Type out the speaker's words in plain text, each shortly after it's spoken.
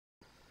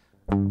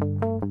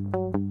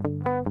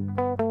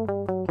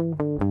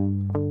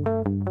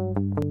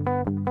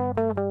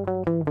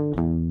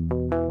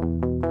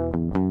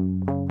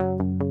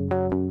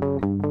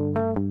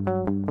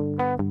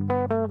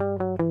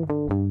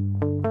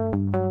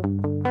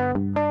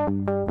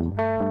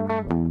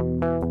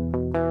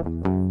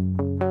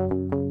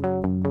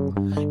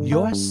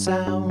Your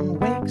sound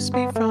wakes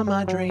me from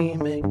my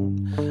dreaming.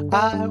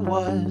 I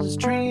was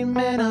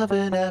dreaming of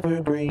an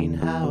evergreen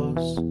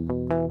house.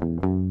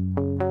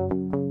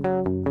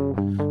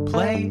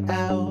 Play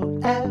out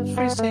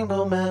every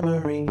single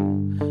memory.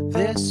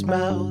 This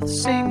mouth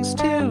sings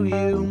to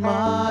you,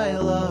 my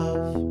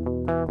love.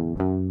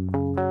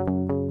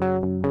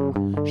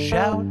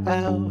 Shout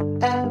out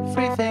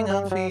everything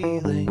I'm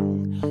feeling.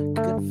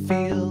 Could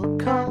feel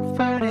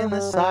comfort in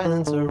the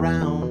silence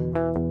around.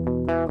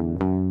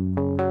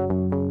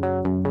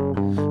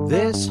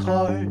 This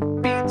heart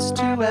beats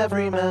to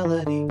every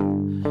melody.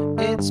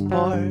 It's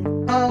part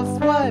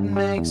of what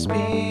makes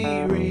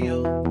me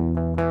real.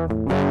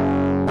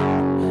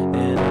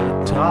 And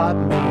it taught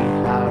me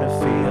how to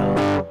feel.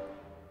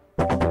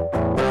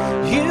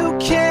 You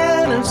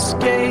can't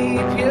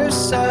escape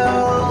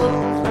yourself.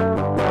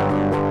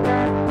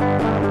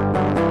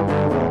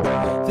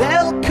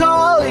 They'll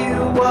call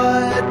you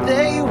what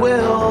they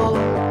will,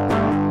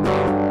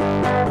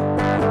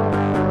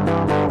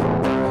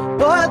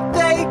 but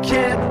they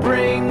can't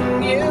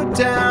bring you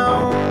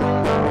down.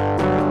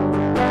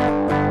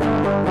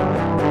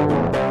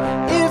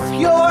 If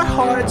your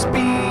heart's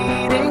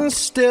beating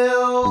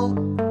still,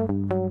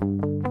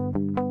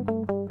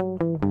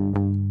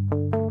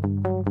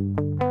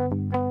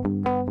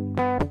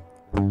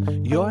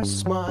 your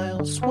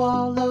smile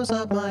swallows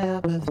up my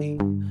apathy.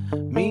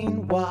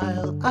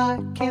 Meanwhile, I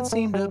can't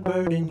seem to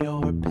burden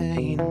your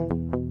pain.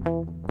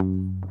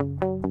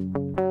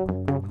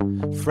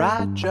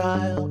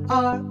 Fragile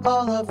are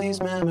all of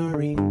these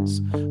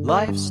memories.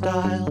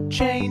 Lifestyle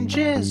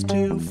changes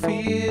to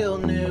feel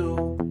new.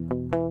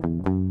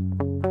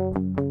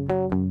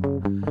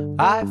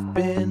 I've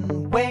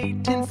been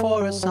waiting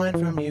for a sign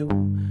from you.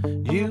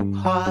 You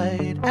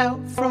hide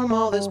out from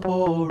all this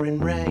pouring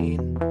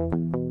rain.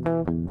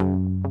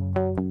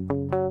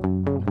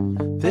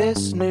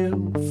 This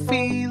new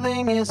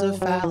feeling is a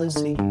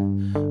fallacy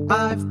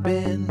I've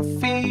been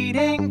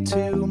feeding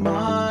to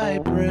my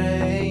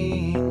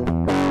brain.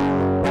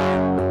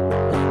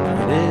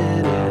 But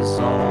it is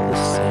all the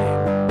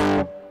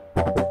same.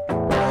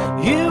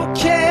 You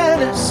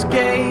can't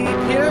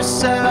escape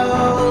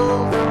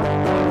yourself.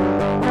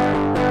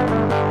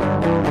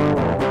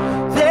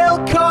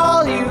 They'll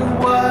call you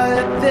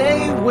what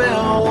they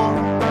will,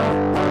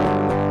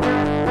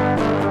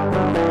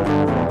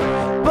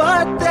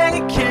 but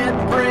they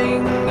can't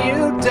bring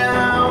you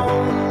down.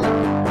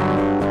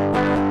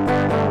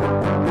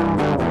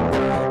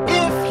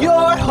 If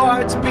your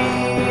heart's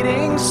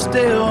beating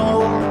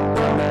still,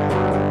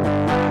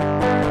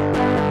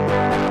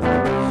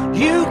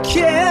 you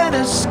can't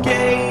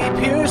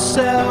escape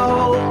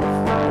yourself.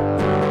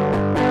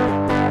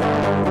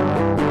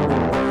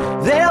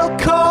 They'll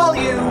call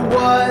you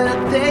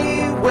what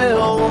they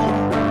will,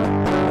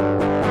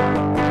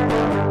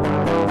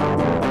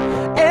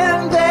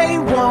 and they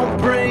won't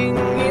bring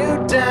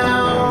you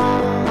down.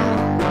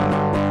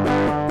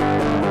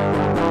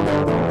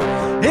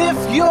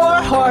 If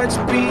your heart's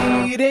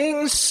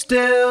beating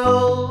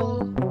still.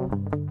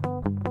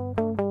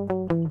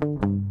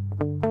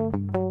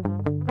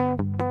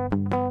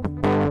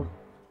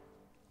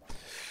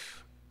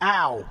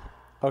 Ow.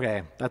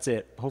 Okay, that's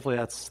it. Hopefully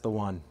that's the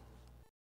one.